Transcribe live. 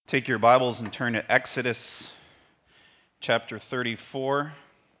Take your Bibles and turn to Exodus chapter 34.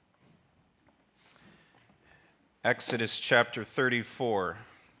 Exodus chapter 34.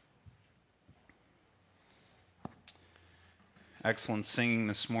 Excellent singing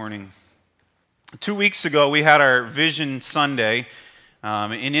this morning. 2 weeks ago, we had our Vision Sunday,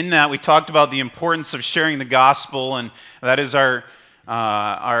 and in that we talked about the importance of sharing the gospel, and that is our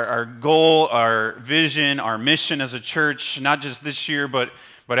goal, our vision, our mission as a church, not just this year, but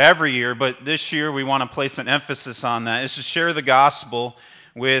every year. But this year, we want to place an emphasis on that, is to share the gospel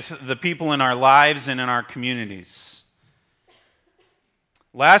with the people in our lives and in our communities.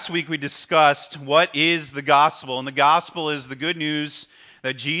 Last week we discussed what is the gospel, and the gospel is the good news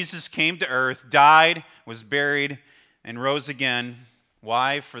that Jesus came to earth, died, was buried, and rose again.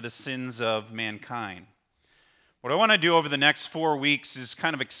 Why? For the sins of mankind. What I want to do over the next 4 weeks is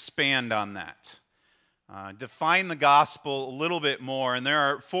kind of expand on that. Define the gospel a little bit more, and there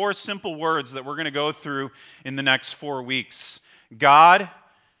are 4 simple words that we're going to go through in the next 4 weeks. God,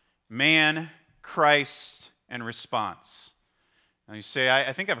 man, Christ, and response. Now you say,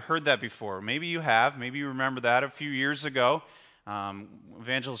 I think I've heard that before. Maybe you have. Maybe you remember that a few years ago.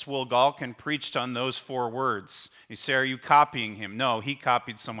 Evangelist Will Galkin preached on those 4 words. You say, are you copying him? No, he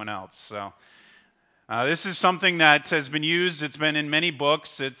copied someone else. So this is something that has been used. It's been in many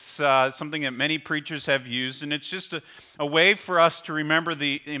books. It's something that many preachers have used. And it's just a way for us to remember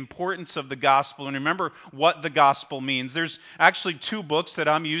the importance of the gospel and remember what the gospel means. There's actually 2 books that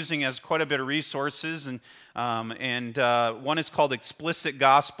I'm using as quite a bit of resources. And one is called Explicit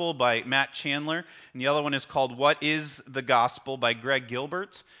Gospel by Matt Chandler. And the other one is called What is the Gospel by Greg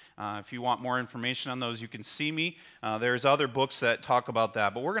Gilbert. If you want more information on those, you can see me. There's other books that talk about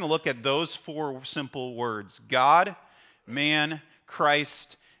that. But we're going to look at those 4 simple words: God, man,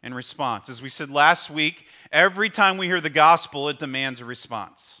 Christ, and response. As we said last week, every time we hear the gospel, it demands a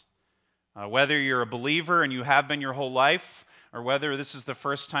response. Whether you're a believer and you have been your whole life, or whether this is the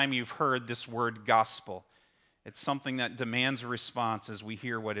first time you've heard this word gospel, it's something that demands a response as we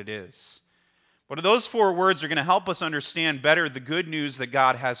hear what it is. But those 4 words are going to help us understand better the good news that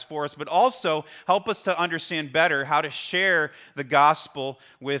God has for us, but also help us to understand better how to share the gospel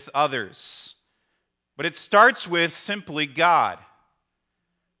with others. But it starts with simply God.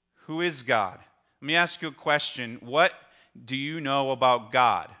 Who is God? Let me ask you a question. What do you know about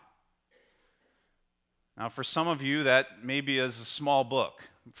God? Now, for some of you, that maybe is a small book.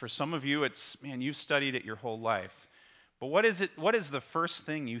 For some of you, it's, man, you've studied it your whole life. But what is it? What is the first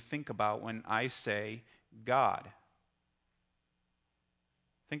thing you think about when I say God?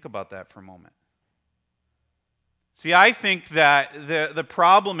 Think about that for a moment. See, I think that the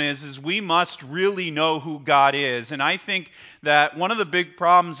problem is we must really know who God is. And I think that one of the big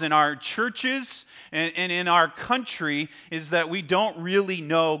problems in our churches and in our country is that we don't really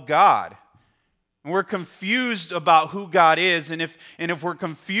know God. We're confused about who God is, and if we're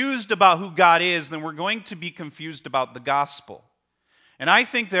confused about who God is, then we're going to be confused about the gospel. And I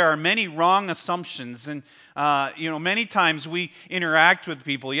think there are many wrong assumptions, and many times we interact with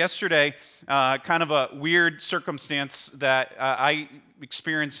people. Yesterday, kind of a weird circumstance that I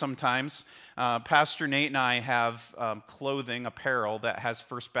experience sometimes. Pastor Nate and I have clothing, apparel that has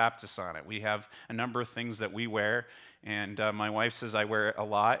First Baptist on it. We have a number of things that we wear. And my wife says I wear it a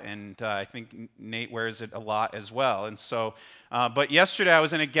lot, and I think Nate wears it a lot as well. And so, but yesterday I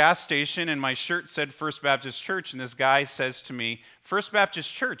was in a gas station, and my shirt said First Baptist Church, and this guy says to me, First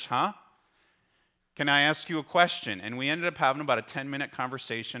Baptist Church, huh? Can I ask you a question? And we ended up having about a 10-minute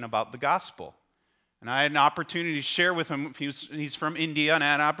conversation about the gospel. And I had an opportunity to share with him, he's from India, and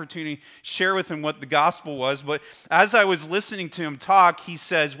I had an opportunity to share with him what the gospel was. But as I was listening to him talk, he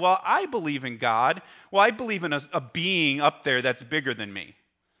says, well, I believe in God. Well, I believe in a being up there that's bigger than me.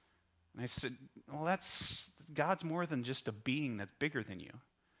 And I said, well, God's more than just a being that's bigger than you.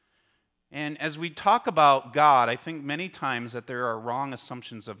 And as we talk about God, I think many times that there are wrong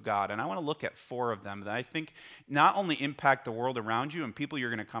assumptions of God. And I want to look at 4 of them that I think not only impact the world around you and people you're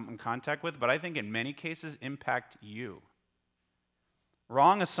going to come in contact with, but I think in many cases impact you.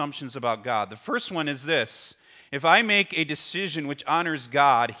 Wrong assumptions about God. The first one is this: if I make a decision which honors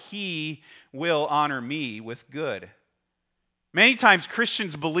God, He will honor me with good. Many times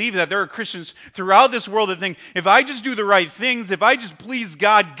Christians believe that. There are Christians throughout this world that think, if I just do the right things, if I just please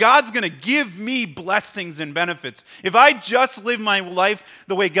God, God's going to give me blessings and benefits. If I just live my life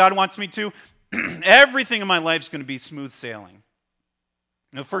the way God wants me to, everything in my life is going to be smooth sailing.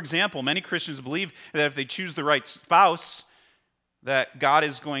 Now, for example, many Christians believe that if they choose the right spouse, that God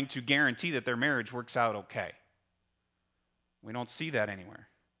is going to guarantee that their marriage works out okay. We don't see that anywhere.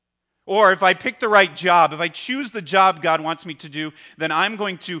 Or if I pick the right job, if I choose the job God wants me to do, then I'm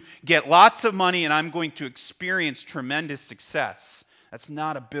going to get lots of money and I'm going to experience tremendous success. That's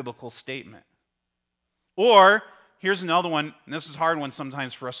not a biblical statement. Or here's another one, and this is a hard one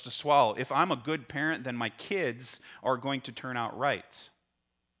sometimes for us to swallow. If I'm a good parent, then my kids are going to turn out right.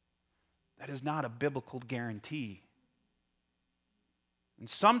 That is not a biblical guarantee. And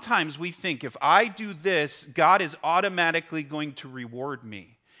sometimes we think if I do this, God is automatically going to reward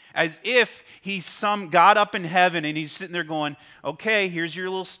me. As if he's some God up in heaven and he's sitting there going, okay, here's your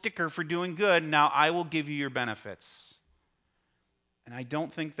little sticker for doing good. Now I will give you your benefits. And I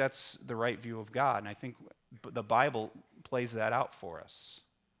don't think that's the right view of God. And I think the Bible plays that out for us.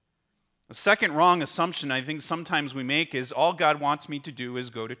 The second wrong assumption I think sometimes we make is all God wants me to do is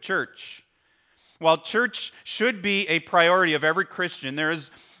go to church. While church should be a priority of every Christian, there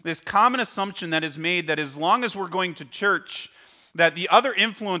is this common assumption that is made that as long as we're going to church, that the other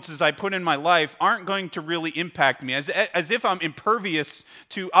influences I put in my life aren't going to really impact me, as if I'm impervious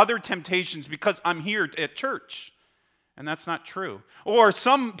to other temptations because I'm here at church. And that's not true. Or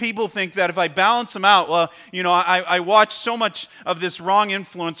some people think that if I balance them out, well, I watch so much of this wrong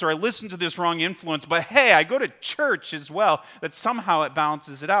influence or I listen to this wrong influence, but hey, I go to church as well, that somehow it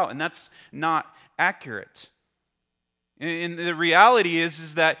balances it out. And that's not accurate. And the reality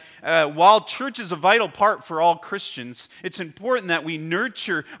is that while church is a vital part for all Christians, it's important that we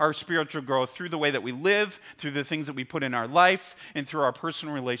nurture our spiritual growth through the way that we live, through the things that we put in our life, and through our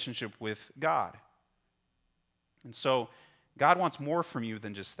personal relationship with God. And so God wants more from you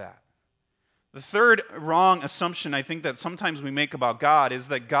than just that. The third wrong assumption I think that sometimes we make about God is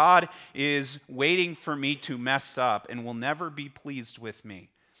that God is waiting for me to mess up and will never be pleased with me.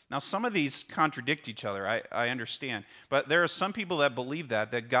 Now, some of these contradict each other, I understand. But there are some people that believe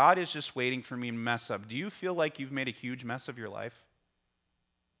that God is just waiting for me to mess up. Do you feel like you've made a huge mess of your life?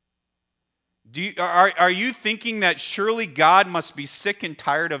 Are you thinking that surely God must be sick and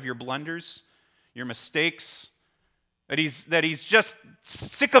tired of your blunders, your mistakes, that he's just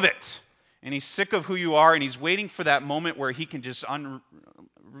sick of it, and he's sick of who you are, and he's waiting for that moment where he can just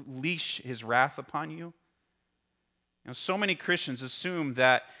unleash his wrath upon you? So many Christians assume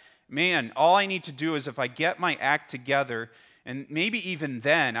that, man, all I need to do is if I get my act together, and maybe even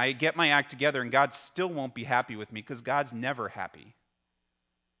then I get my act together and God still won't be happy with me because God's never happy.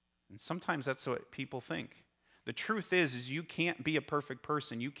 And sometimes that's what people think. The truth is you can't be a perfect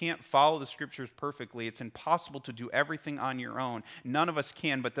person. You can't follow the scriptures perfectly. It's impossible to do everything on your own. None of us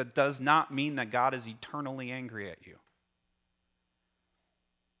can, but that does not mean that God is eternally angry at you.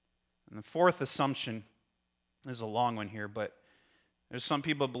 And the fourth assumption is a long one here, but there's some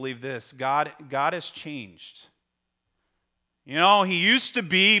people believe this. God has changed. He used to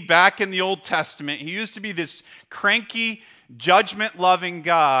be, back in the Old Testament, he used to be this cranky, judgment-loving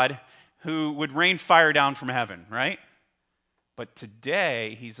God who would rain fire down from heaven, right? But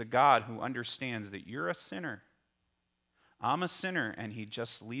today, he's a God who understands that you're a sinner. I'm a sinner, and he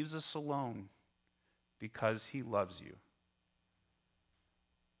just leaves us alone because he loves you.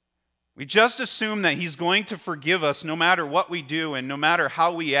 We just assume that he's going to forgive us no matter what we do and no matter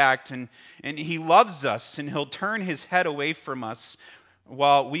how we act, and he loves us, and he'll turn his head away from us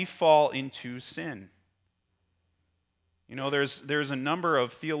while we fall into sin. There's a number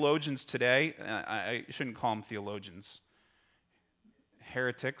of theologians today, I shouldn't call them theologians,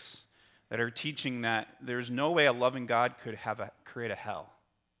 heretics, that are teaching that there's no way a loving God could create a hell.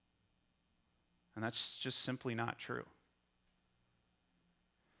 And that's just simply not true.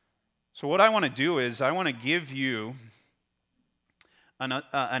 So what I want to do is I want to give you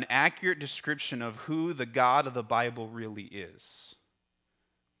an accurate description of who the God of the Bible really is.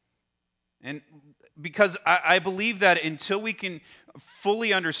 And because I believe that until we can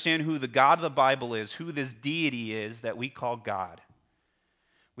fully understand who the God of the Bible is, who this deity is that we call God,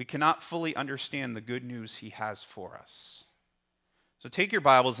 we cannot fully understand the good news he has for us. So take your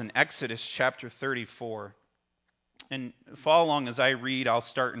Bibles in Exodus chapter 34 and follow along as I read. I'll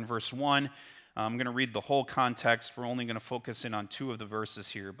start in verse 1. I'm going to read the whole context. We're only going to focus in on 2 of the verses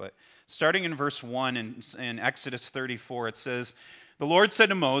here. But starting in verse 1 in Exodus 34, it says, "The Lord said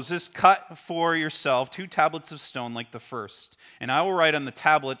to Moses, 'Cut for yourself 2 tablets of stone like the first, and I will write on the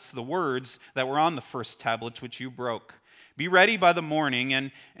tablets the words that were on the first tablets which you broke. Be ready by the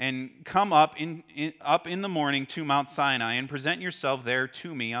morning and come up in the morning to Mount Sinai and present yourself there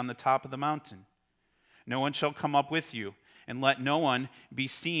to me on the top of the mountain. No one shall come up with you, and let no one be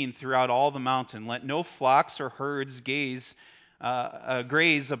seen throughout all the mountain. Let no flocks or herds graze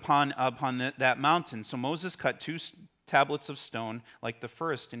upon that mountain.' So Moses cut 2 tablets of stone like the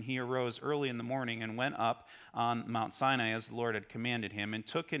first. And he arose early in the morning and went up on Mount Sinai as the Lord had commanded him, and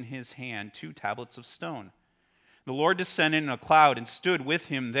took in his hand 2 tablets of stone. The Lord descended in a cloud and stood with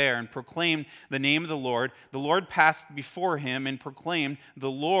him there and proclaimed the name of the Lord. The Lord passed before him and proclaimed,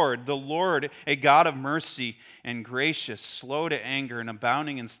 the Lord, a God of mercy and gracious, slow to anger and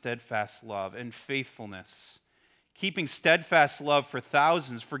abounding in steadfast love and faithfulness, keeping steadfast love for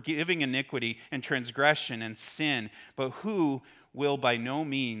thousands, forgiving iniquity and transgression and sin, but who will by no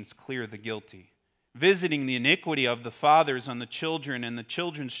means clear the guilty, visiting the iniquity of the fathers on the children and the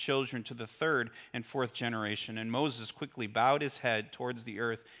children's children to the 3rd and 4th generation. And Moses quickly bowed his head towards the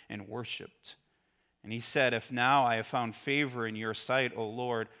earth and worshipped. And he said, if now I have found favor in your sight, O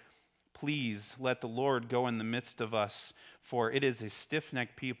Lord, please let the Lord go in the midst of us, for it is a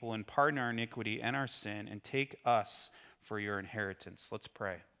stiff-necked people, and pardon our iniquity and our sin, and take us for your inheritance. Let's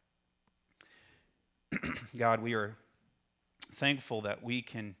pray. God, we are thankful that we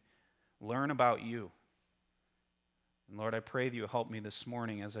can learn about you. And Lord, I pray that you help me this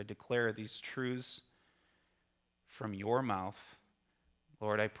morning as I declare these truths from your mouth.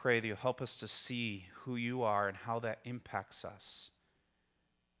 Lord, I pray that you help us to see who you are and how that impacts us.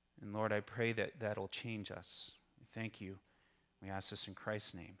 And Lord, I pray that that'll change us. Thank you. We ask this in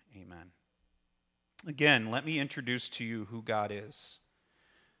Christ's name. Amen. Again, let me introduce to you who God is.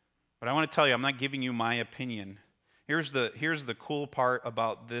 But I want to tell you, I'm not giving you my opinion. Here's the cool part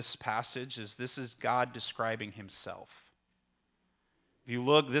about this passage is this is God describing himself. If you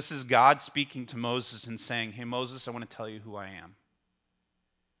look, this is God speaking to Moses and saying, hey, Moses, I want to tell you who I am.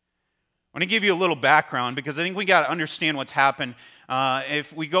 I want to give you a little background because I think we got to understand what's happened.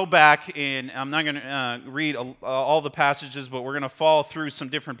 If we go back, and I'm not going to read all the passages, but we're going to fall through some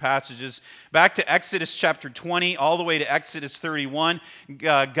different passages. Back to Exodus chapter 20, all the way to Exodus 31,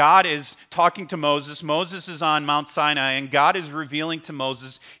 God is talking to Moses. Moses is on Mount Sinai, and God is revealing to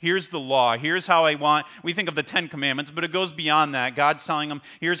Moses, here's the law. Here's how I want, we think of the 10 Commandments, but it goes beyond that. God's telling him,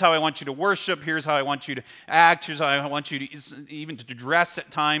 here's how I want you to worship. Here's how I want you to act. Here's how I want you to even to dress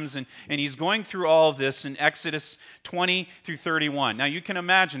at times. And he's going through all of this in Exodus 20 through 31. Now, you can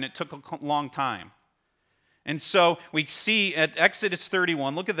imagine it took a long time. And so we see at Exodus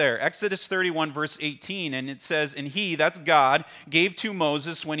 31, look at there, Exodus 31, verse 18, and it says, and he, that's God, gave to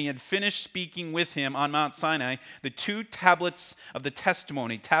Moses, when he had finished speaking with him on Mount Sinai, the 2 tablets of the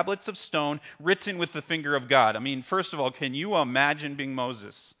testimony, tablets of stone, written with the finger of God. I mean, first of all, can you imagine being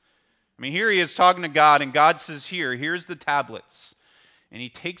Moses? I mean, here he is talking to God, and God says, here's the tablets. And he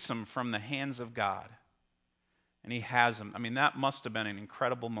takes them from the hands of God. And he has them. I mean, that must have been an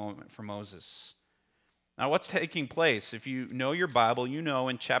incredible moment for Moses. Now, what's taking place? If you know your Bible, you know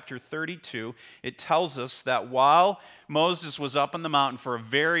in chapter 32, it tells us that while Moses was up on the mountain for a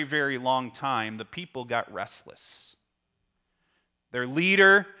very, very long time, the people got restless. Their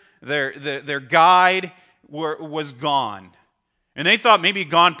leader, their guide was gone. And they thought maybe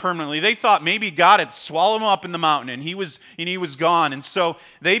gone permanently. They thought maybe God had swallowed him up in the mountain and he was gone. And so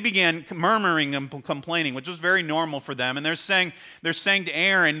they began murmuring and complaining, which was very normal for them. And they're saying to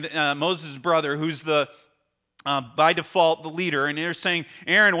Aaron, Moses' brother, who's by default the leader, and they're saying,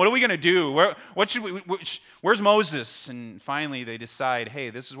 Aaron, what are we going to do? Where's Moses? And finally they decide, hey,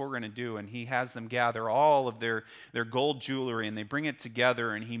 this is what we're going to do. And he has them gather all of their gold jewelry, and they bring it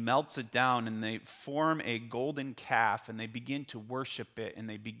together, and he melts it down, and they form a golden calf, and they begin to worship it, and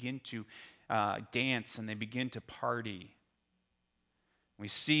they begin to dance, and they begin to party. We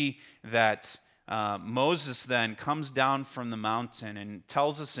see that Moses then comes down from the mountain and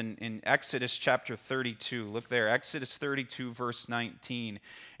tells us in Exodus chapter 32, look there, Exodus 32 verse 19,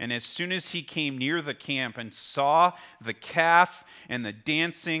 and as soon as he came near the camp and saw the calf and the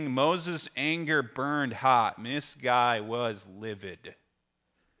dancing, Moses' anger burned hot. This guy was livid.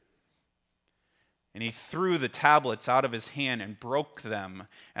 And he threw the tablets out of his hand and broke them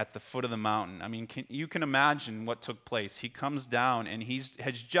at the foot of the mountain. I mean, you can imagine what took place. He comes down and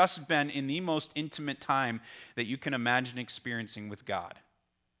has just been in the most intimate time that you can imagine experiencing with God.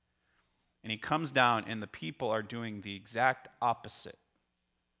 And he comes down and the people are doing the exact opposite.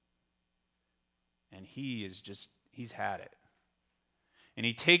 And he's had it. And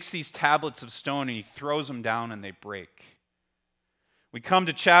he takes these tablets of stone and he throws them down and they break. We come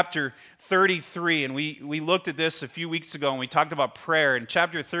to chapter 33, and we looked at this a few weeks ago, and we talked about prayer. In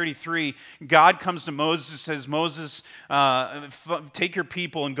chapter 33, God comes to Moses and says, Moses, take your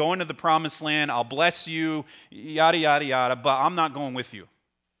people and go into the promised land. I'll bless you, yada, yada, yada, but I'm not going with you.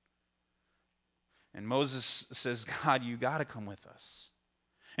 And Moses says, God, you got to come with us.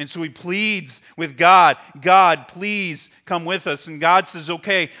 And so he pleads with God, God, please come with us. And God says,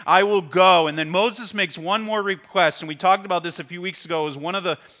 okay, I will go. And then Moses makes one more request. And we talked about this a few weeks ago. It was one of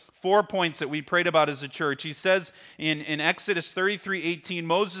the 4 points that we prayed about as a church. He says in Exodus 33:18,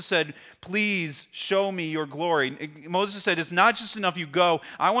 Moses said, please show me your glory. Moses said, it's not just enough you go.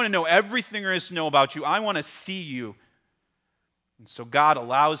 I want to know everything there is to know about you. I want to see you. And so God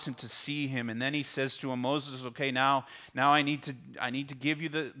allows him to see him, and then he says to him, Moses, okay, now I need to give you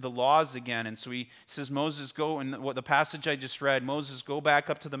the laws again. And so he says, Moses, go, and what the passage I just read, Moses, go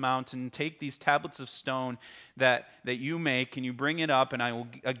back up to the mountain, and take these tablets of stone that you make, and you bring it up, and I will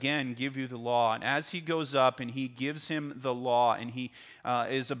again give you the law. And as he goes up and he gives him the law, and he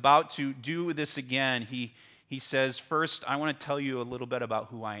is about to do this again, he says, first, I want to tell you a little bit about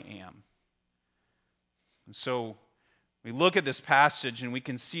who I am. And so we look at this passage and we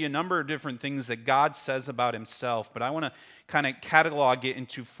can see a number of different things that God says about himself, but I want to kind of catalog it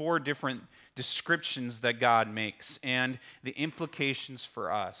into 4 different descriptions that God makes and the implications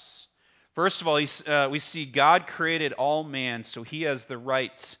for us. First of all, we see God created all man, so he has the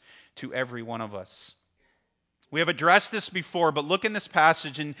rights to every one of us. We have addressed this before, but look in this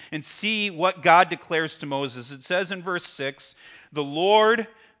passage and see what God declares to Moses. It says in verse 6, the Lord,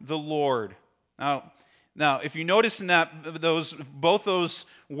 the Lord. Now, if you notice in both those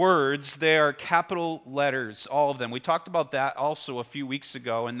words, they are capital letters, all of them. We talked about that also a few weeks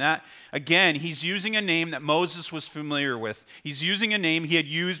ago, and that, again, he's using a name that Moses was familiar with. He's using a name he had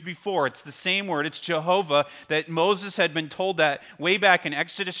used before. It's the same word, it's Jehovah, that Moses had been told that way back in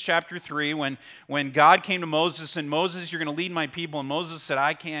Exodus chapter 3 when God came to Moses and, Moses, you're going to lead my people. And Moses said,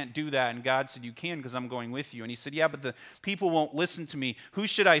 I can't do that. And God said, you can, because I'm going with you. And he said, yeah, but the people won't listen to me. Who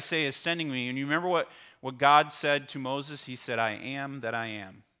should I say is sending me? And you remember what God said to Moses? He said, I am that I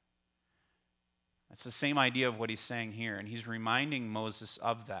am. That's the same idea of what he's saying here, and he's reminding Moses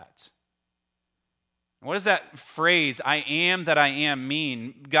of that. What does that phrase, I am that I am,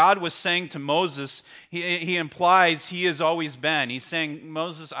 mean? God was saying to Moses, he implies he has always been. He's saying,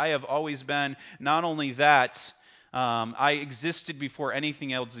 Moses, I have always been. Not only that, I existed before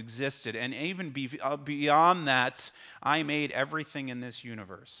anything else existed. And even beyond that, I made everything in this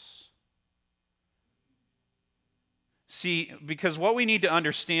universe. See, because what we need to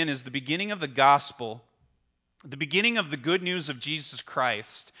understand is the beginning of the gospel, the beginning of the good news of Jesus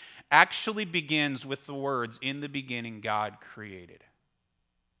Christ, actually begins with the words, in the beginning God created.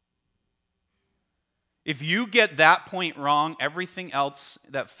 If you get that point wrong, everything else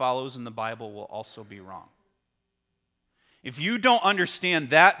that follows in the Bible will also be wrong. If you don't understand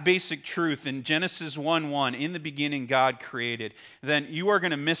that basic truth in Genesis 1:1, in the beginning God created, then you are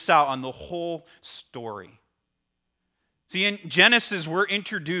going to miss out on the whole story. See, in Genesis, we're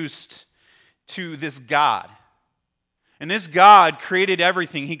introduced to this God. And this God created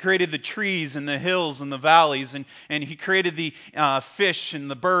everything. He created the trees and the hills and the valleys, and he created the fish and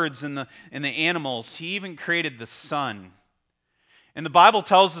the birds and the animals. He even created the sun. And the Bible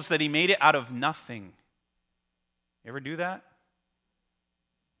tells us that he made it out of nothing. You ever do that?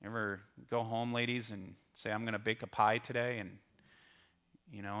 You ever go home, ladies, and say, I'm going to bake a pie today, and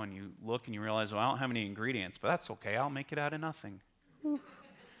and you look and you realize, well, I don't have any ingredients, but that's okay. I'll make it out of nothing.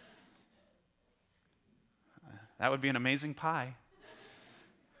 That would be an amazing pie.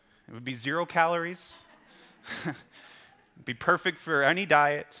 It would be 0 calories. It'd be perfect for any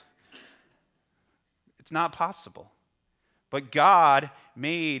diet. It's not possible. But God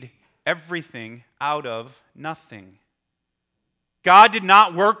made everything out of nothing. God did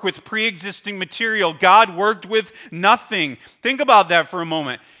not work with pre-existing material. God worked with nothing. Think about that for a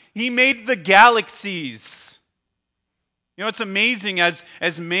moment. He made the galaxies. It's amazing as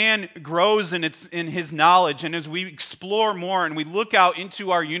man grows in his knowledge, and as we explore more and we look out into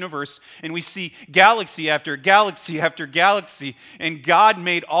our universe and we see galaxy after galaxy after galaxy, and God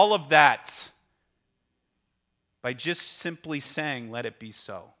made all of that by just simply saying, let it be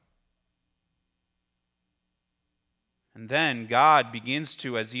so. And then God begins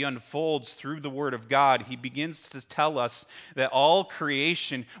to, as he unfolds through the Word of God, he begins to tell us that all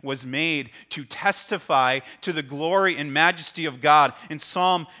creation was made to testify to the glory and majesty of God. In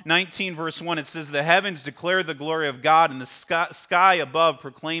Psalm 19, verse 1, it says, the heavens declare the glory of God, and the sky above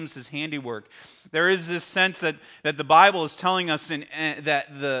proclaims his handiwork. There is this sense that the Bible is telling us that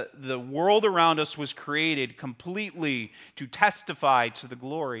the world around us was created completely to testify to the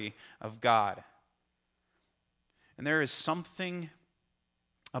glory of God. And there is something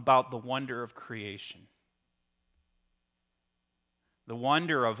about the wonder of creation. The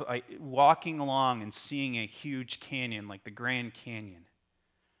wonder of walking along and seeing a huge canyon like the Grand Canyon.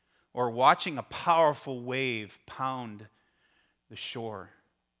 Or watching a powerful wave pound the shore.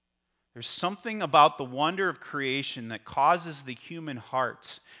 There's something about the wonder of creation that causes the human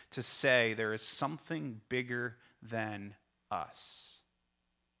heart to say there is something bigger than us.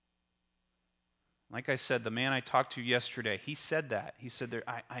 Like I said, the man I talked to yesterday, he said that. He said,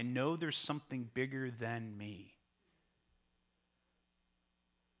 I know there's something bigger than me.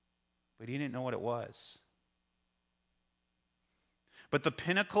 But he didn't know what it was. But the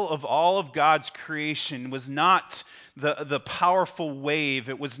pinnacle of all of God's creation was not the powerful wave.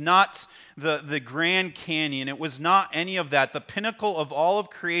 It was not the Grand Canyon. It was not any of that. The pinnacle of all of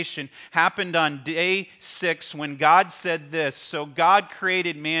creation happened on day 6 when God said this. So God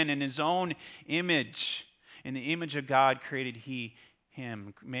created man in his own image. In the image of God created he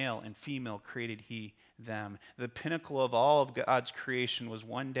him. Male and female created he them. The pinnacle of all of God's creation was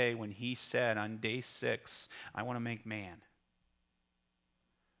one day when he said on day 6, I want to make man.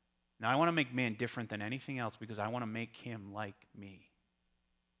 Now, I want to make man different than anything else because I want to make him like me.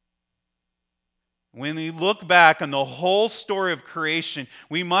 When we look back on the whole story of creation,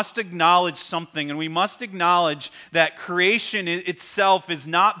 we must acknowledge something, and we must acknowledge that creation itself is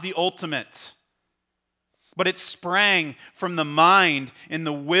not the ultimate, but it sprang from the mind and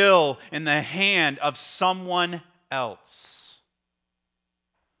the will and the hand of someone else.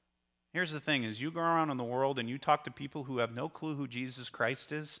 Here's the thing, as you go around in the world and you talk to people who have no clue who Jesus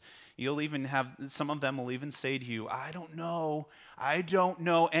Christ is, you'll even have, some of them will even say to you, I don't know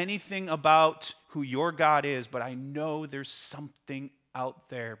anything about who your God is, but I know there's something out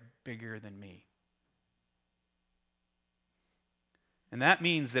there bigger than me. And that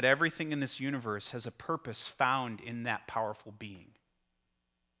means that everything in this universe has a purpose found in that powerful being.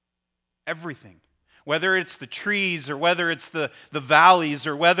 Everything. Whether it's the trees or whether it's the valleys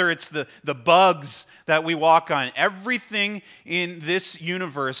or whether it's the bugs that we walk on, everything in this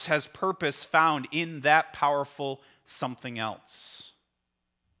universe has purpose found in that powerful something else.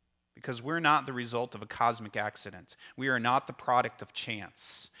 Because we're not the result of a cosmic accident. We are not the product of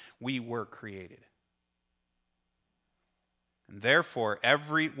chance. We were created. And therefore,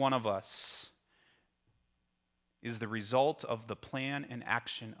 every one of us is the result of the plan and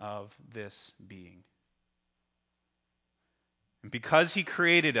action of this being. And because he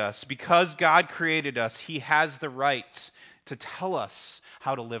created us, because God created us, he has the right to tell us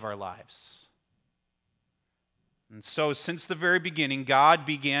how to live our lives. And so, since the very beginning, God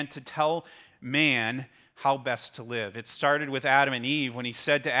began to tell man how best to live. It started with Adam and Eve when he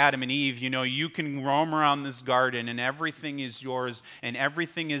said to Adam and Eve, you can roam around this garden and everything is yours and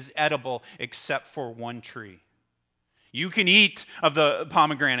everything is edible except for one tree. You can eat of the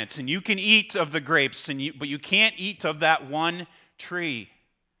pomegranates and you can eat of the grapes, but you can't eat of that one tree.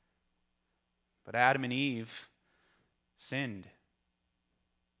 But Adam and Eve sinned.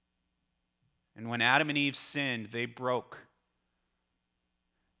 And when Adam and Eve sinned, they broke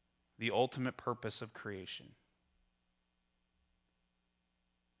the ultimate purpose of creation.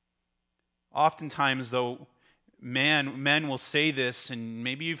 Oftentimes, though, men will say this, and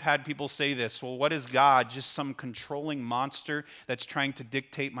maybe you've had people say this, well, what is God? Just some controlling monster that's trying to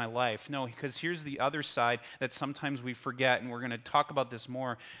dictate my life? No, because here's the other side that sometimes we forget, and we're going to talk about this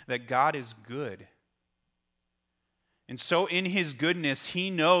more, that God is good. And so in his goodness, he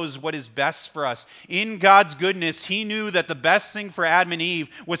knows what is best for us. In God's goodness, he knew that the best thing for Adam and Eve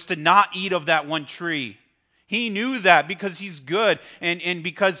was to not eat of that one tree. He knew that because he's good and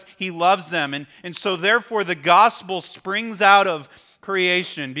because he loves them. And so therefore the gospel springs out of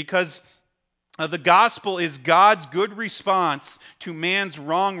creation because the gospel is God's good response to man's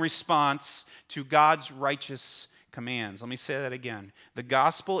wrong response to God's righteous commands. Let me say that again. The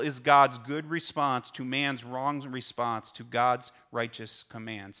gospel is God's good response to man's wrong response to God's righteous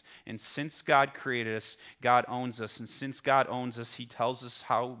commands. And since God created us, God owns us. And since God owns us, he tells us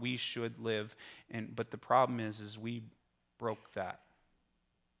how we should live. But the problem is we broke that.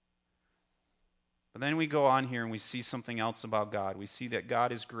 But then we go on here and we see something else about God. We see that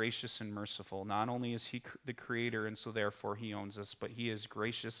God is gracious and merciful. Not only is he the creator, and so therefore he owns us, but he is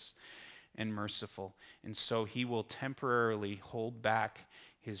gracious and merciful. And so he will temporarily hold back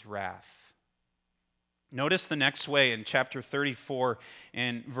his wrath. Notice the next way in chapter 34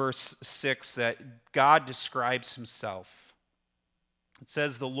 and verse 6 that God describes himself. It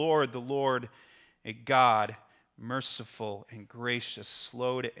says, the Lord, a God, merciful and gracious,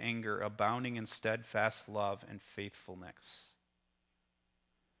 slow to anger, abounding in steadfast love and faithfulness.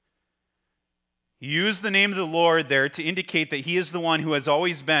 He used the name of the Lord there to indicate that he is the one who has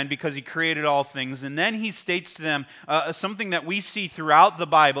always been because he created all things. And then he states to them something that we see throughout the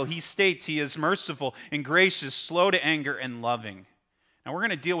Bible. He states he is merciful and gracious, slow to anger, and loving. Now we're going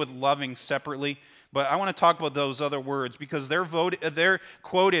to deal with loving separately, But I want to talk about those other words because they're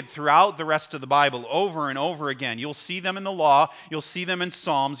quoted throughout the rest of the Bible over and over again. You'll see them in the law, you'll see them in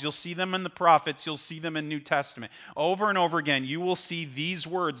Psalms, you'll see them in the prophets, you'll see them in New Testament. Over and over again, you will see these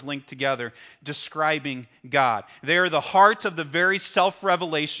words linked together describing God. They are the heart of the very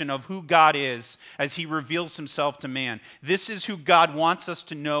self-revelation of who God is as he reveals himself to man. This is who God wants us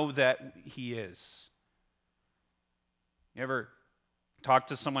to know that he is. You ever talk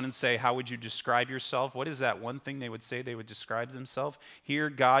to someone and say, how would you describe yourself? What is that one thing they would say they would describe themselves? Here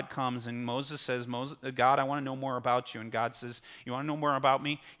God comes and Moses says, God, I want to know more about you. And God says, you want to know more about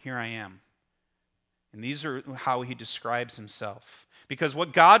me? Here I am. And these are how he describes himself. Because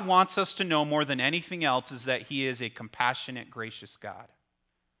what God wants us to know more than anything else is that he is a compassionate, gracious God.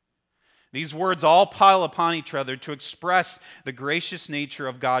 These words all pile upon each other to express the gracious nature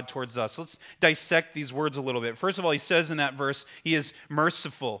of God towards us. Let's dissect these words a little bit. First of all, he says in that verse, he is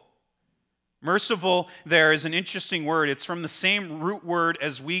merciful. Merciful there is an interesting word. It's from the same root word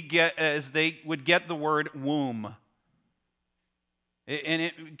as they would get the word womb. And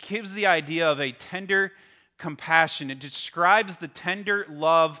it gives the idea of a tender compassion. It describes the tender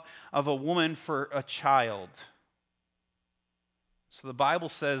love of a woman for a child. So the Bible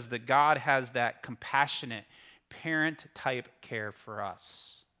says that God has that compassionate parent-type care for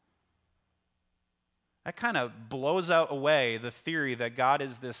us. That kind of blows out away the theory that God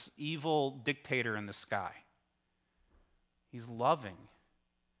is this evil dictator in the sky. He's loving.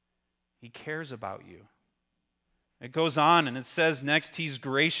 He cares about you. It goes on and it says next, he's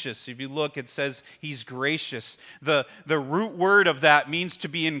gracious. If you look, it says he's gracious. The root word of that means to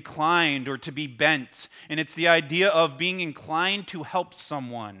be inclined or to be bent. And it's the idea of being inclined to help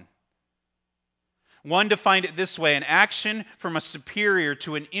someone. One defined it this way: an action from a superior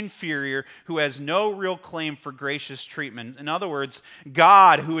to an inferior who has no real claim for gracious treatment. In other words,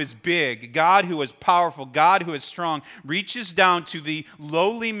 God who is big, God who is powerful, God who is strong, reaches down to the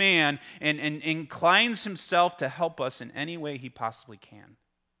lowly man and inclines himself to help us in any way he possibly can.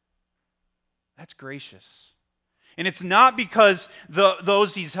 That's gracious. And it's not because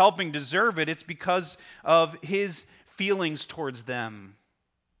those he's helping deserve it, it's because of his feelings towards them.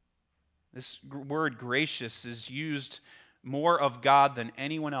 This word gracious is used more of God than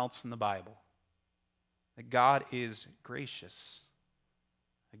anyone else in the Bible. That God is gracious.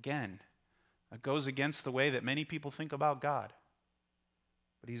 Again, it goes against the way that many people think about God.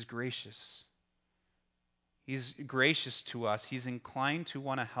 But he's gracious. He's gracious to us. He's inclined to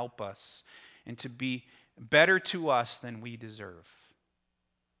want to help us and to be better to us than we deserve.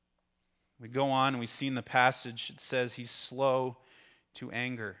 We go on and we see in the passage, it says he's slow to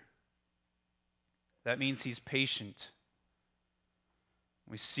anger. That means he's patient.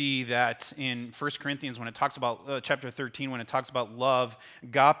 We see that in 1 Corinthians when it talks about, chapter 13, when it talks about love,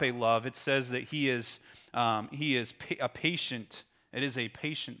 agape love, it says that he is a patient. It is a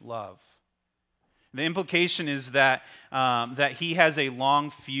patient love. The implication is that he has a long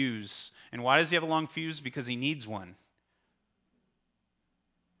fuse. And why does he have a long fuse? Because he needs one.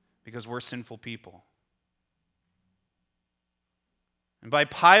 Because we're sinful people. And by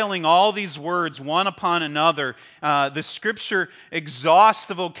piling all these words one upon another, the Scripture exhausts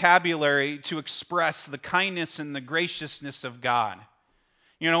the vocabulary to express the kindness and the graciousness of God.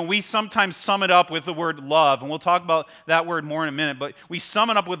 You know, we sometimes sum it up with the word love, and we'll talk about that word more in a minute, but we sum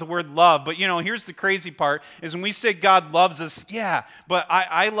it up with the word love. But, you know, here's the crazy part, is when we say God loves us, yeah, but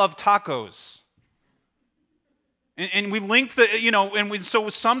I love tacos. And we link so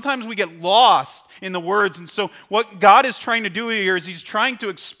sometimes we get lost in the words. And so what God is trying to do here is he's trying to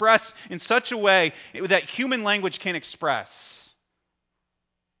express in such a way that human language can't express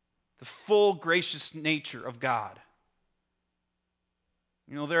the full gracious nature of God.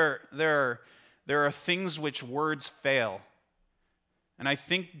 You know, there are things which words fail. And I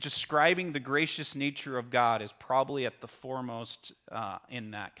think describing the gracious nature of God is probably at the foremost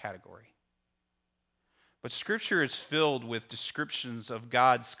in that category. But Scripture is filled with descriptions of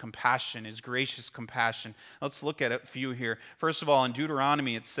God's compassion, his gracious compassion. Let's look at a few here. First of all, in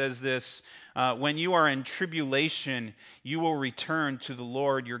Deuteronomy, it says this: when you are in tribulation, you will return to the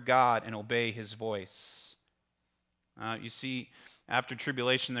Lord your God and obey his voice. You see, after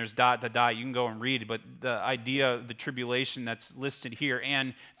tribulation, there's ... You can go and read, but the idea of the tribulation that's listed here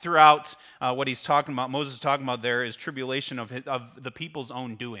and throughout what he's talking about, Moses is talking about there, is tribulation of the people's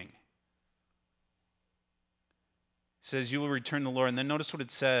own doing. It says, you will return the Lord. And then notice what it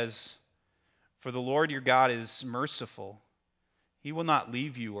says: for the Lord your God is merciful. He will not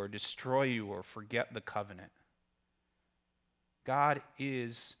leave you or destroy you or forget the covenant. God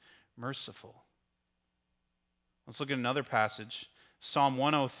is merciful. Let's look at another passage. Psalm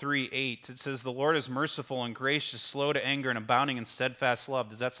 103:8. It says, "The Lord is merciful and gracious, slow to anger, and abounding in steadfast love."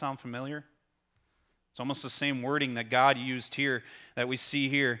 Does that sound familiar? It's almost the same wording that God used here, that we see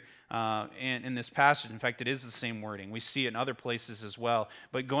here in this passage. In fact, it is the same wording. We see it in other places as well.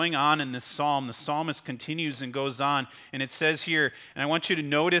 But going on in this psalm, the psalmist continues and goes on, and it says here, and I want you to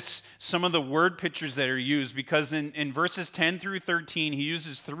notice some of the word pictures that are used, because in verses 10 through 13, he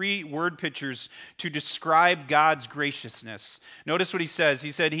uses 3 word pictures to describe God's graciousness. Notice what he says.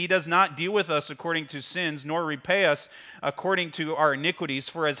 He said, "He does not deal with us according to sins, nor repay us according to our iniquities.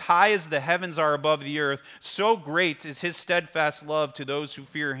 For as high as the heavens are above the earth, so great is his steadfast love to those who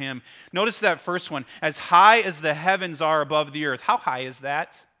fear him." Notice that first one. As high as the heavens are above the earth. How high is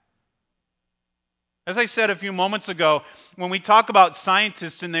that? As I said a few moments ago, when we talk about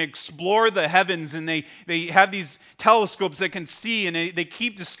scientists and they explore the heavens and they have these telescopes that can see and they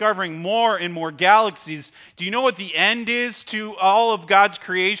keep discovering more and more galaxies, do you know what the end is to all of God's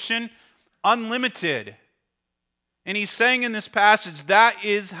creation? Unlimited. And he's saying in this passage, that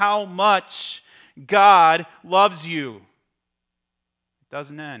is how much God loves you. It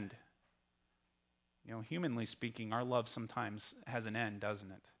doesn't end. You know, humanly speaking, our love sometimes has an end,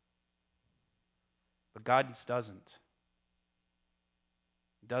 doesn't it? But God's doesn't.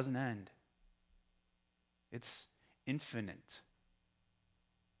 It doesn't end. It's infinite.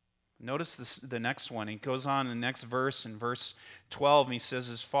 Notice the next one. He goes on in the next verse, in verse 12, and he says,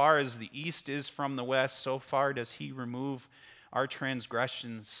 "As far as the east is from the west, so far does he remove our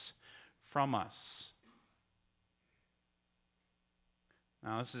transgressions from us."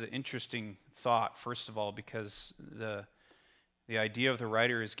 Now, this is an interesting thought, first of all, because the idea of the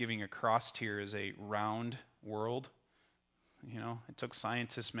writer is giving across here is a round world. You know, it took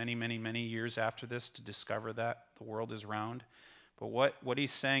scientists many, many, many years after this to discover that the world is round. But what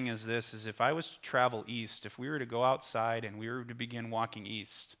he's saying is this, is if I was to travel east, if we were to go outside and we were to begin walking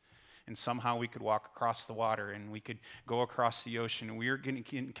east, and somehow we could walk across the water and we could go across the ocean and we were going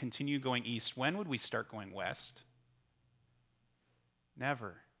to continue going east, when would we start going west?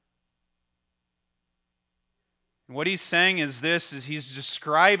 Never. And what he's saying is this, is he's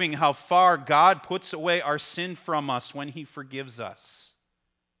describing how far God puts away our sin from us when he forgives us.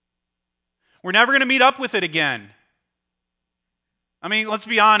 We're never going to meet up with it again. I mean, let's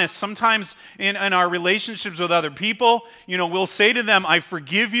be honest. Sometimes in our relationships with other people, you know, we'll say to them, "I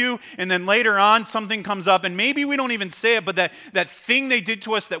forgive you," and then later on something comes up, and maybe we don't even say it, but that thing they did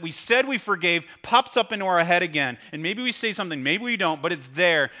to us that we said we forgave pops up into our head again. And maybe we say something, maybe we don't, but it's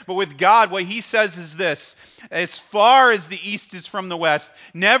there. But with God, what he says is this: as far as the east is from the west,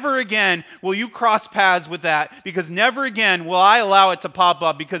 never again will you cross paths with that, because never again will I allow it to pop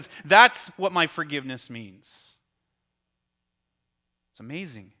up, because that's what my forgiveness means. It's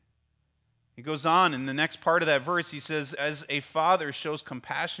amazing. He goes on in the next part of that verse. He says, "As a father shows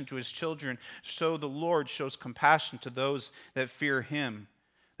compassion to his children, so the Lord shows compassion to those that fear him."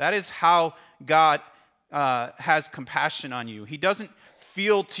 That is how God has compassion on you. He doesn't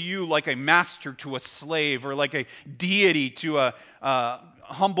feel to you like a master to a slave, or like a deity to a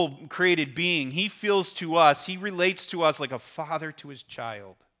humble created being. He feels to us, he relates to us like a father to his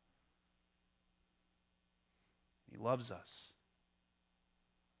child. He loves us.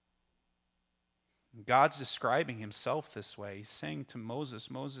 God's describing himself this way. He's saying to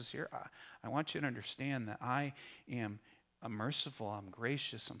Moses, "Moses, here, I want you to understand that I am merciful, I'm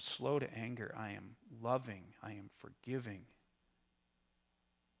gracious, I'm slow to anger, I am loving, I am forgiving."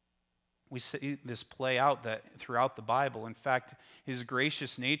 We see this play out that throughout the Bible. In fact, his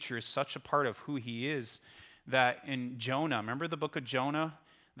gracious nature is such a part of who he is that in Jonah, remember the book of Jonah?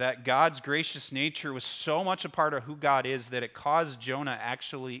 That God's gracious nature was so much a part of who God is that it caused Jonah,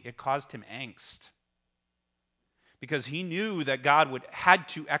 it caused him angst. Because he knew that God had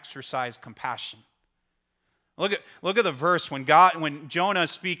to exercise compassion. Look at the verse when Jonah is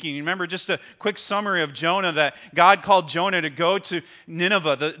speaking. Remember, just a quick summary of Jonah, that God called Jonah to go to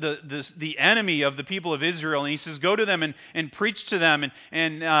Nineveh, the enemy of the people of Israel, and he says, "Go to them and preach to them,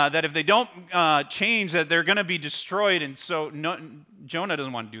 and that if they don't change, that they're going to be destroyed." And so Jonah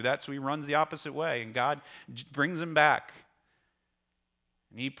doesn't want to do that, so he runs the opposite way, and God brings him back.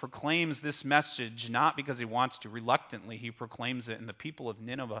 And he proclaims this message not because he wants to. Reluctantly, he proclaims it, and the people of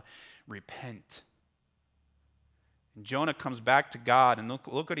Nineveh repent. And Jonah comes back to God, and look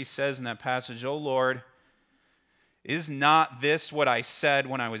what he says in that passage. "O Lord, is not this what I said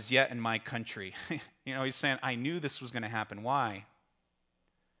when I was yet in my country?" You know, he's saying, I knew this was going to happen. Why?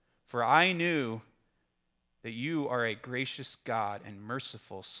 "For I knew that you are a gracious God and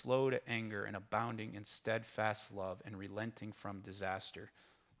merciful, slow to anger, and abounding in steadfast love, and relenting from disaster."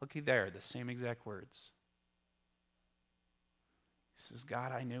 Looky there, the same exact words. He says,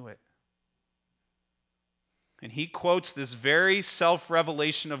 God, I knew it. And he quotes this very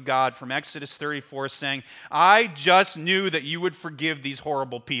self-revelation of God from Exodus 34 saying, I just knew that you would forgive these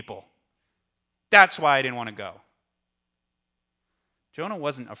horrible people. That's why I didn't want to go. Jonah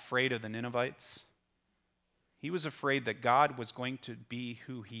wasn't afraid of the Ninevites. He was afraid that God was going to be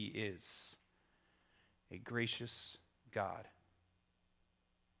who he is, a gracious God.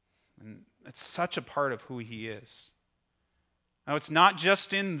 And that's such a part of who he is. Now, it's not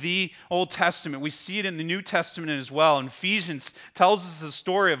just in the Old Testament. We see it in the New Testament as well. And Ephesians tells us the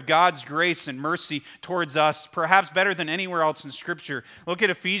story of God's grace and mercy towards us, perhaps better than anywhere else in Scripture. Look at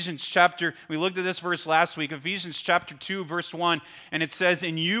Ephesians chapter, we looked at this verse last week, Ephesians chapter 2, verse 1, and it says,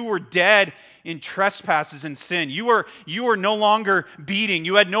 and you were dead in trespasses and sin. You were no longer beating.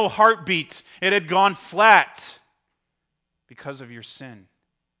 You had no heartbeat. It had gone flat because of your sin.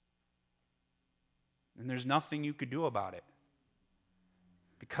 And there's nothing you could do about it.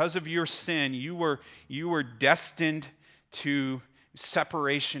 Because of your sin, you were destined to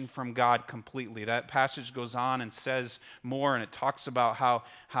separation from God completely. That passage goes on and says more, and it talks about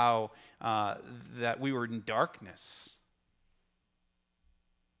how that we were in darkness.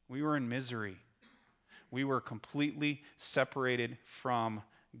 We were in misery. We were completely separated from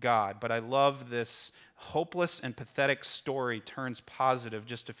God. But I love this hopeless and pathetic story turns positive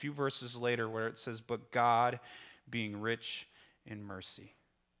just a few verses later where it says, but God being rich in mercy.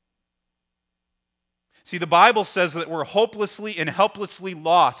 See, the Bible says that we're hopelessly and helplessly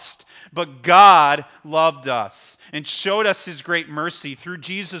lost, but God loved us and showed us his great mercy through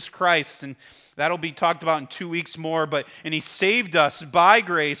Jesus Christ, and that'll be talked about in 2 weeks more, and he saved us by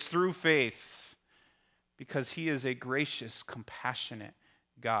grace through faith because he is a gracious, compassionate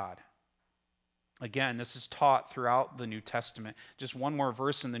God. Again, this is taught throughout the New Testament. Just one more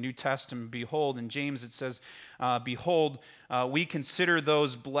verse in the New Testament. Behold, in James it says, behold, we consider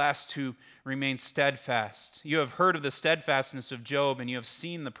those blessed who remain steadfast. You have heard of the steadfastness of Job, and you have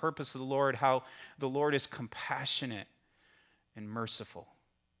seen the purpose of the Lord, how the Lord is compassionate and merciful.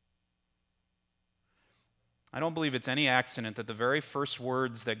 I don't believe it's any accident that the very first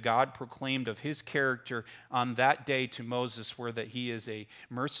words that God proclaimed of his character on that day to Moses were that he is a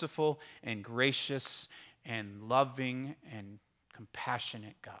merciful and gracious and loving and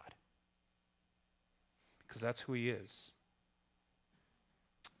compassionate God. Because that's who he is.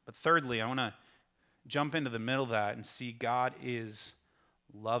 But thirdly, I want to jump into the middle of that and see God is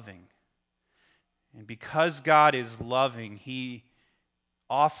loving. And because God is loving, he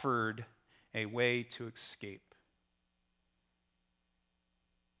offered a way to escape.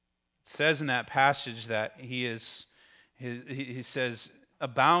 It says in that passage that he says,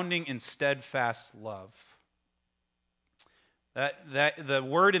 abounding in steadfast love. That the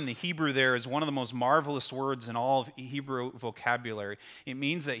word in the Hebrew there is one of the most marvelous words in all of Hebrew vocabulary. It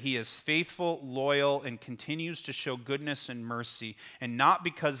means that he is faithful, loyal, and continues to show goodness and mercy, and not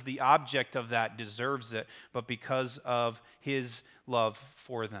because the object of that deserves it, but because of his love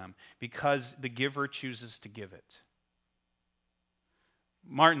for them, because the giver chooses to give it.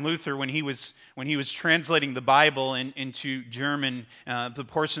 Martin Luther, when he was translating the Bible into German, the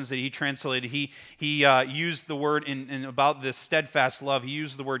portions that he translated, he used the word in about this steadfast love. He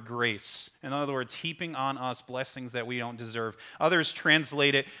used the word grace. In other words, heaping on us blessings that we don't deserve. Others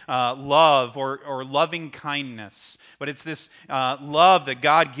translate it love or loving kindness. But it's this love that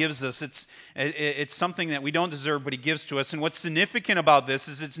God gives us. It's something that we don't deserve, but he gives to us. And what's significant about this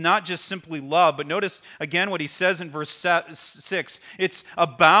is it's not just simply love, but notice again what he says in verse 6. It's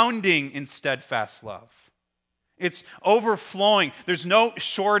abounding in steadfast love. It's overflowing. There's no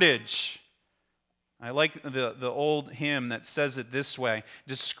shortage. I like the old hymn that says it this way,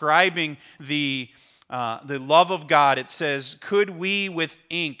 describing the love of God. It says, could we with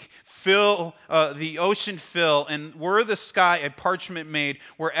ink fill the ocean fill, and were the sky a parchment made,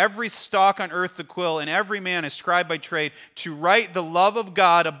 were every stalk on earth the quill, and every man a scribe by trade, to write the love of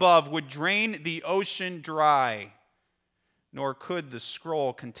God above would drain the ocean dry. Nor could the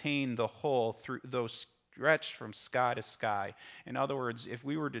scroll contain the whole, though stretched from sky to sky. In other words, if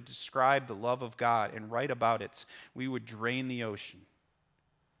we were to describe the love of God and write about it, we would drain the ocean.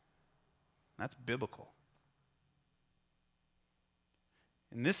 That's biblical.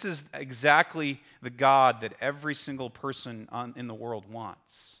 And this is exactly the God that every single person in the world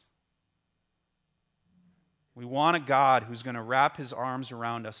wants. We want a God who's going to wrap his arms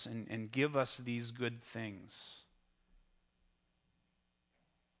around us and give us these good things.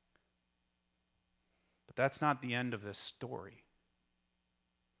 But that's not the end of this story.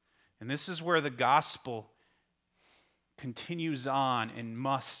 And this is where the gospel continues on and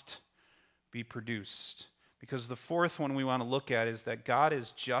must be produced. Because the fourth one we want to look at is that God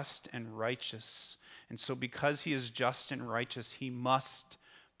is just and righteous. And so because he is just and righteous, he must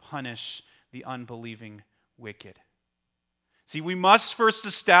punish the unbelieving wicked. See, we must first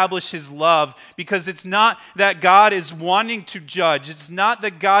establish his love, because it's not that God is wanting to judge. It's not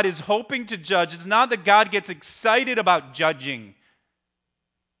that God is hoping to judge. It's not that God gets excited about judging.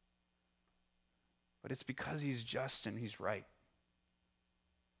 But it's because he's just and he's right.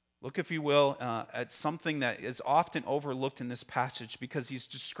 Look, if you will, at something that is often overlooked in this passage, because he's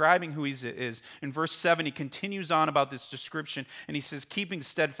describing who he is. In verse 7, he continues on about this description, and he says, keeping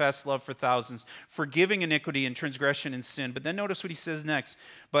steadfast love for thousands, forgiving iniquity and transgression and sin. But then notice what he says next.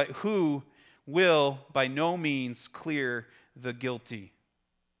 But who will by no means clear the guilty.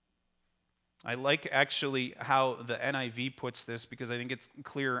 I like actually how the NIV puts this, because I think it's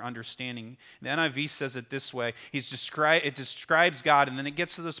clearer understanding. The NIV says it this way. It describes God, and then it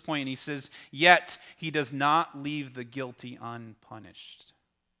gets to this point, and he says, yet he does not leave the guilty unpunished.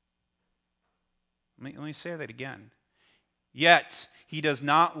 Let me say that again. Yet he does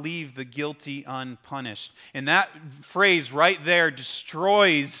not leave the guilty unpunished. And that phrase right there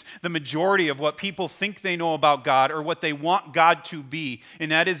destroys the majority of what people think they know about God, or what they want God to be.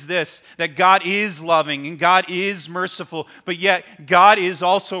 And that is this, that God is loving and God is merciful, but yet God is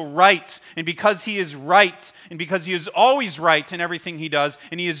also right. And because he is right, and because he is always right in everything he does,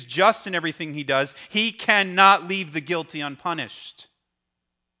 and he is just in everything he does, he cannot leave the guilty unpunished.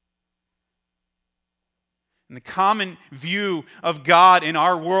 And the common view of God in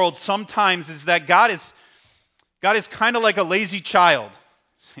our world sometimes is that God is kind of like a lazy child.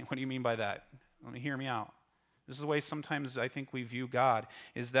 What do you mean by that? Let me hear me out. This is the way sometimes I think we view God,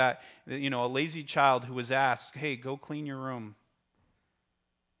 is that, a lazy child who was asked, hey, go clean your room.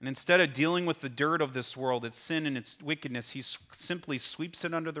 And instead of dealing with the dirt of this world, its sin and its wickedness, he simply sweeps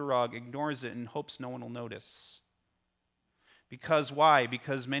it under the rug, ignores it, and hopes no one will notice. Because why?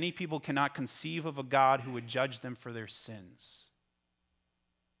 Because many people cannot conceive of a God who would judge them for their sins.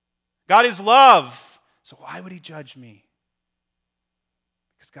 God is love, so why would he judge me?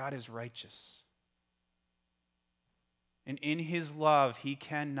 Because God is righteous. And in his love, he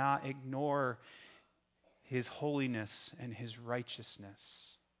cannot ignore his holiness and his righteousness.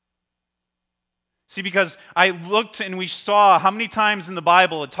 See, because I looked and we saw how many times in the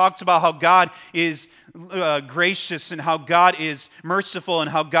Bible it talks about how God is gracious, and how God is merciful, and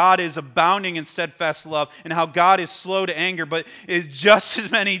how God is abounding in steadfast love, and how God is slow to anger. But just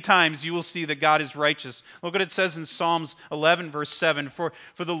as many times you will see that God is righteous. Look what it says in Psalms 11, verse 7. For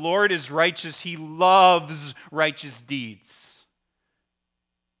the Lord is righteous. He loves righteous deeds.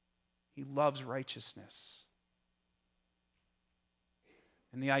 He loves righteousness.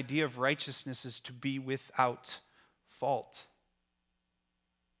 And the idea of righteousness is to be without fault.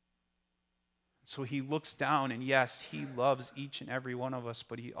 So he looks down, and yes, he loves each and every one of us,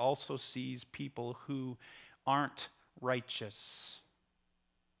 but he also sees people who aren't righteous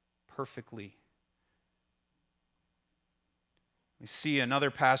perfectly. We see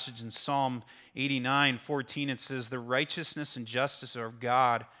another passage in Psalm 89:14. It says, the righteousness and justice of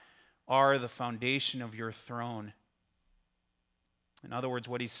God are the foundation of your throne. In other words,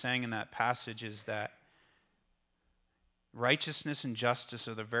 what he's saying in that passage is that righteousness and justice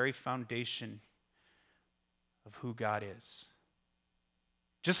are the very foundation of who God is.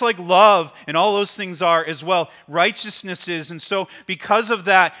 Just like love and all those things are as well, righteousness is. And so because of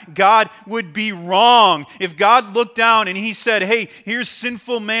that, God would be wrong if God looked down and he said, hey, here's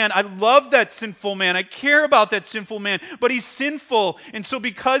sinful man. I love that sinful man. I care about that sinful man, but he's sinful. And so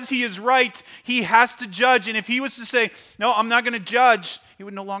because he is right, he has to judge. And if he was to say, no, I'm not going to judge, he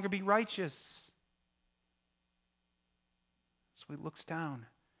would no longer be righteous. So he looks down.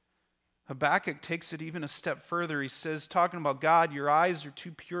 Habakkuk takes it even a step further. He says, talking about God, your eyes are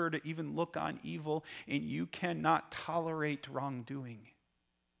too pure to even look on evil, and you cannot tolerate wrongdoing.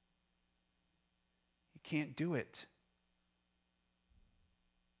 You can't do it.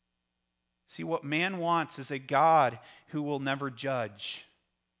 See, what man wants is a God who will never judge.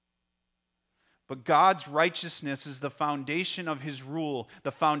 But God's righteousness is the foundation of his rule,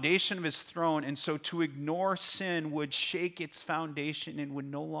 the foundation of his throne, and so to ignore sin would shake its foundation and would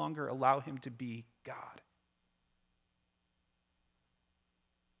no longer allow him to be God.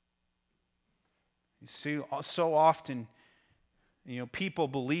 You see, so often, people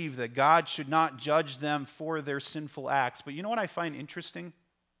believe that God should not judge them for their sinful acts. But you know what I find interesting?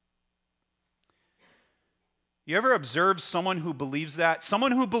 You ever observe someone who believes that?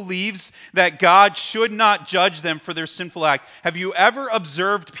 Someone who believes that God should not judge them for their sinful act. Have you ever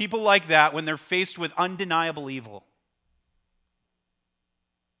observed people like that when they're faced with undeniable evil?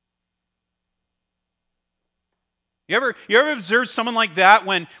 You ever observe someone like that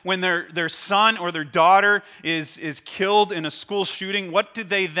when their son or their daughter is killed in a school shooting? What do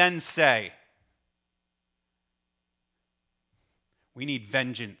they then say? We need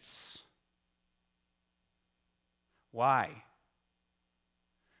vengeance. Why?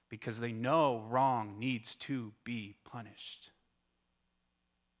 Because they know wrong needs to be punished.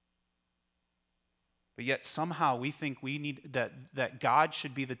 But yet somehow we think we need that God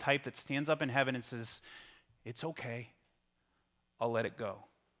should be the type that stands up in heaven and says, "It's okay. I'll let it go."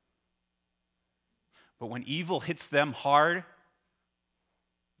 But when evil hits them hard,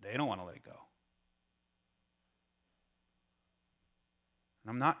 they don't want to let it go. And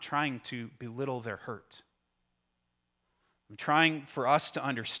I'm not trying to belittle their hurt. I'm trying for us to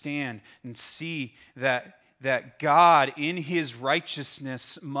understand and see that God, in his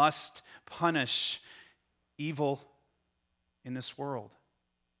righteousness, must punish evil in this world.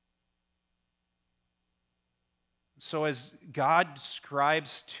 So as God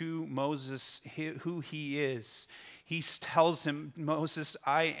describes to Moses who he is, he tells him, "Moses,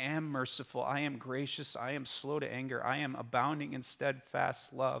 I am merciful, I am gracious, I am slow to anger, I am abounding in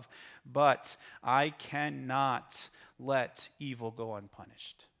steadfast love, but I cannot let evil go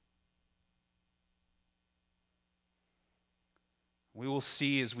unpunished." We will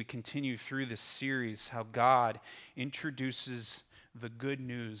see as we continue through this series how God introduces the good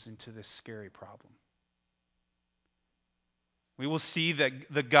news into this scary problem. We will see that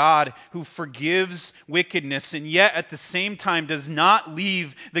the God who forgives wickedness and yet at the same time does not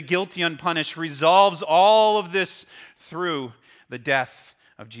leave the guilty unpunished resolves all of this through the death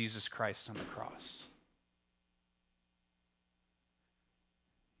of Jesus Christ on the cross.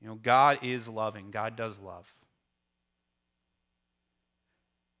 God is loving. God does love.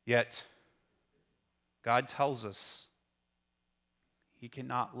 Yet, God tells us he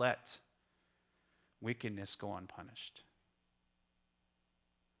cannot let wickedness go unpunished.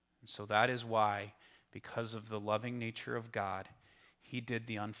 And so that is why, because of the loving nature of God, he did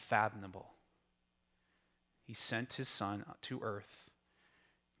the unfathomable. He sent his son to earth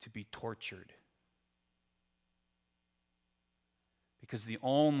to be tortured. Because the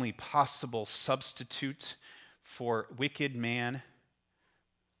only possible substitute for wicked man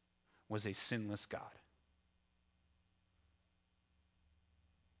was a sinless God.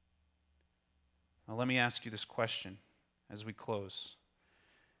 Now, let me ask you this question as we close.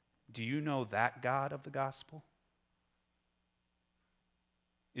 Do you know that God of the gospel?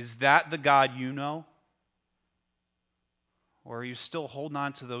 Is that the God you know? Or are you still holding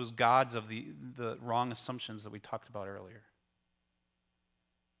on to those gods of the wrong assumptions that we talked about earlier?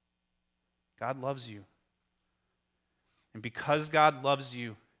 God loves you. And because God loves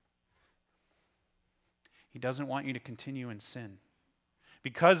you, he doesn't want you to continue in sin.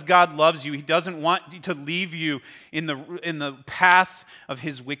 Because God loves you, he doesn't want to leave you in the path of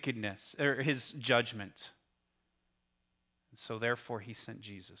his wickedness or his judgment. And so therefore he sent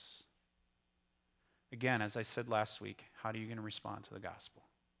Jesus. Again, as I said last week, how are you going to respond to the gospel?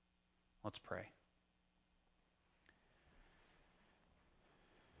 Let's pray.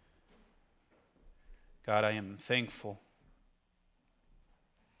 God, I am thankful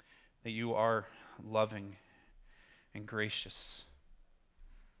that you are loving and gracious.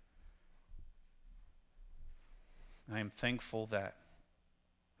 I am thankful that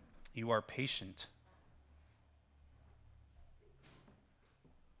you are patient.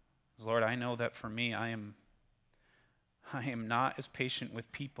 Lord, I know that for me, I am not as patient with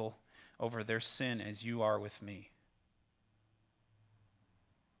people over their sin as you are with me.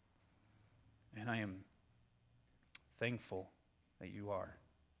 And I am thankful that you are.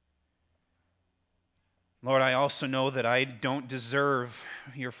 Lord, I also know that I don't deserve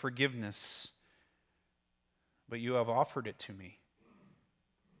your forgiveness, but you have offered it to me.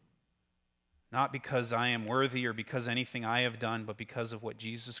 Not because I am worthy or because anything I have done, but because of what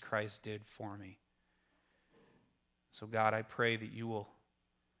Jesus Christ did for me. So God, I pray that you will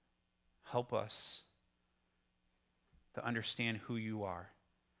help us to understand who you are.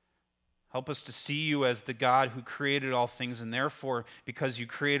 Help us to see you as the God who created all things, and therefore, because you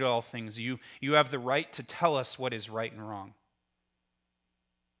created all things, you have the right to tell us what is right and wrong.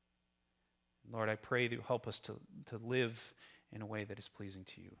 Lord, I pray that you help us to live in a way that is pleasing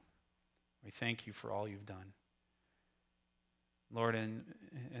to you. We thank you for all you've done. Lord, and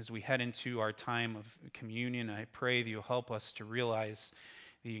as we head into our time of communion, I pray that you'll help us to realize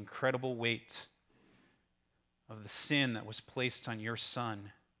the incredible weight of the sin that was placed on your Son.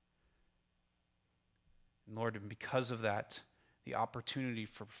 And Lord, and because of that, the opportunity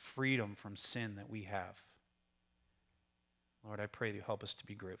for freedom from sin that we have. Lord, I pray that you help us to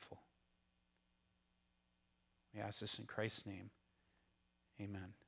be grateful. We ask this in Christ's name. Amen.